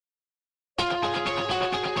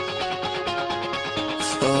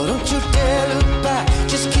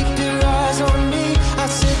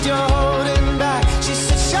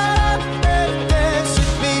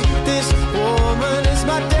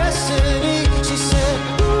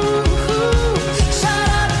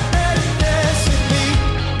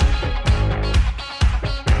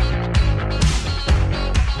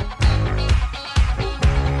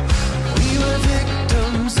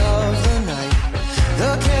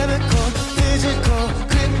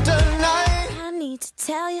to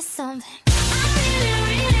tell you something.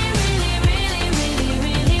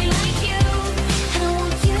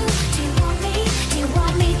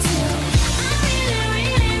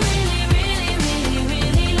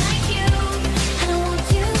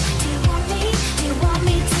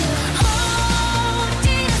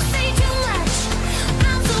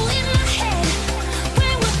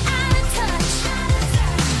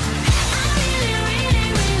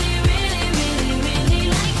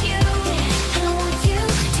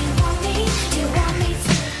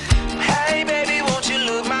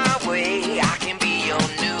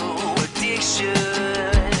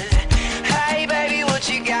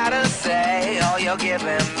 You're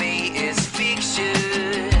giving me is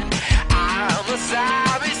fiction. I'm a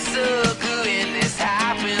sorry sucker, and this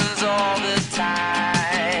happens all the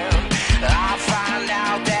time. I find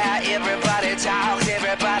out that everybody talks,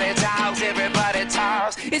 everybody talks, everybody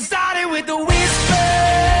talks. It started with the whisper,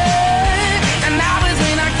 and that was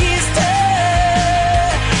when I kissed her,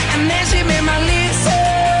 and then she made my lips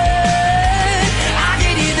hurt. I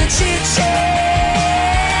could hear the chit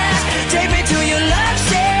chat. Take me to your love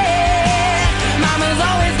shack. Mama's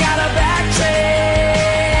always got a backtrack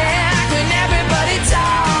when everybody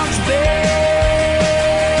talks back.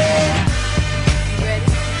 Ready?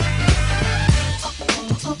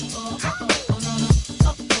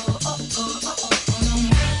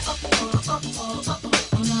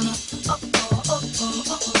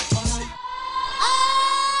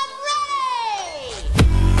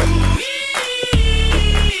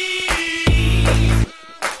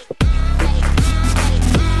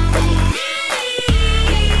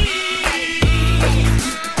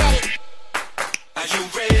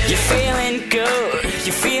 You're feeling good,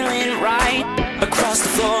 you're feeling right. Across the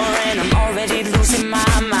floor and I'm already losing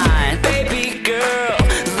my mind. Baby girl,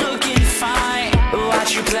 looking fine.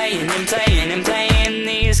 Watch you playing and playing and playing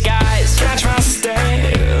these guys. Catch my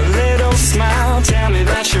stare, little smile. Tell me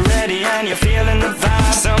that you're ready and you're feeling the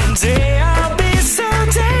vibe. Someday I'll be so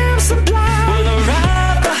damn sublime. We'll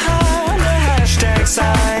arrive behind the hashtag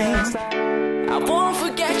sign. I won't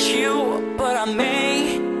forget you, but I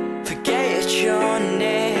may forget your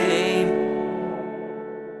name,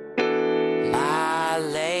 my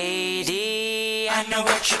lady. I know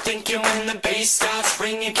what you're thinking when the bass starts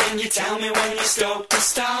ringing. Can you tell me when you're stoked to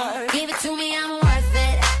start? Give it to me, I'm worth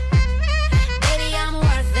it. Baby, I'm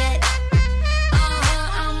worth it.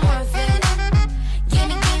 I'm worth it. Give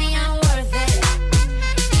me, I'm worth it.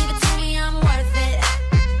 Give it to me, I'm worth it.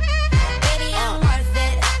 Baby, I'm worth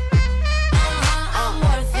it. I'm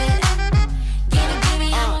worth it. Give me,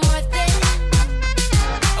 I'm worth it.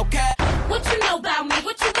 Okay. What you know about me?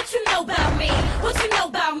 What you know about me? What you know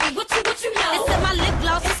about me? What you know? It said my lip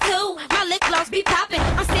gloss is cool. My lip gloss be popping.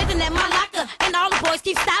 I'm standing at my locker and all the boys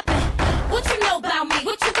keep stopping. What you know about me?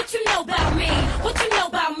 What you know about me? What you know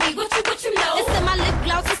about me? What you know? It said my lip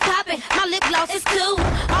gloss is popping. My lip gloss is cool.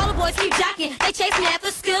 All the boys keep jocking. They chase me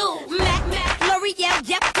after school. Mac, L'Oreal,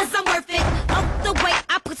 yep, cause I'm worth it. Oh, the way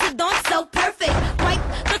I put it on so perfect. Wipe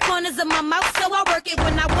the corners of my mouth so I work it.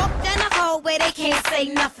 When I walk down the hallway, they can't say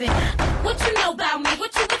nothing. What you know about me?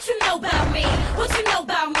 What you know about me? What you know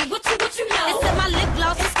about me? What you know? It said my lip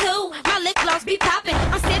gloss is cool. My lip gloss be popping.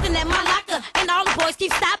 I'm standing at my locker and all the boys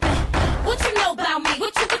keep stopping. What you know about me?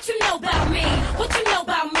 What you know about me? What you know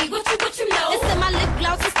about me? What you know? It said my lip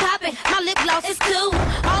gloss is popping. My lip gloss is cool.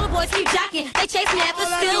 All the boys keep jocking. They chase me after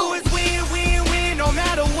school. All I do is win, win, win, no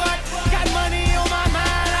matter what. Got money on my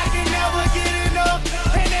mind, I can never get enough.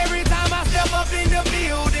 And every time I step up in the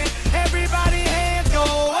building, everybody hands go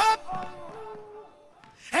up.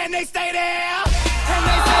 And they stay there, and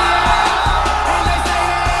they stay there, and they stay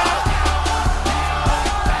there.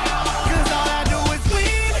 Cause all I do is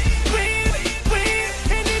win, win, win.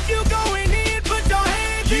 And if you going in, put your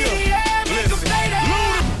hands in the air, make them stay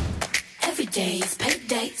there. Every day is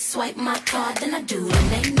payday. Swipe my card, then I do the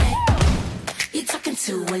nay-nay. You talking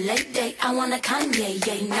to a late date. I want a Kanye,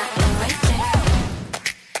 yeah, not a right day.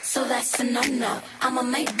 So that's a no-no. I'ma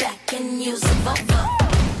make back and use a Volvo.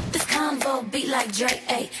 This convo beat like Drake,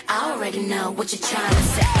 ayy. I already know what you're trying to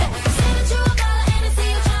say. Say that you a baller and I see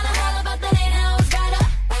you trying to holler about that ain't how it's right up.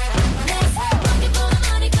 Next, looking for the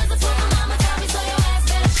money cause that's what my mama taught me. So your ass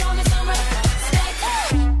better show me some respect.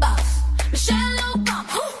 Boss, Michelle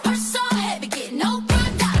Obama, purse so heavy, get no $1.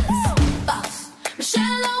 Boss,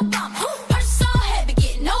 Michelle Obama, purse so heavy,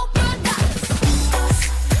 get no $1. Boss,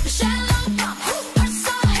 Michelle Obama, purse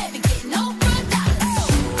so heavy, get no $1.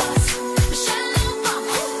 Boss, Michelle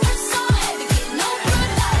Obama, purse so heavy, get no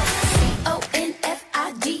 $1.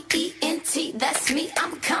 CONFIDENT, that's me,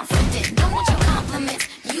 I'm confident. Don't want your compliments,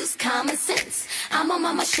 use common sense. I'm on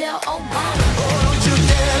my Michelle Obama. Oh, don't you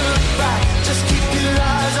dare look back. Just keep your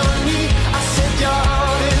eyes on me. I said you're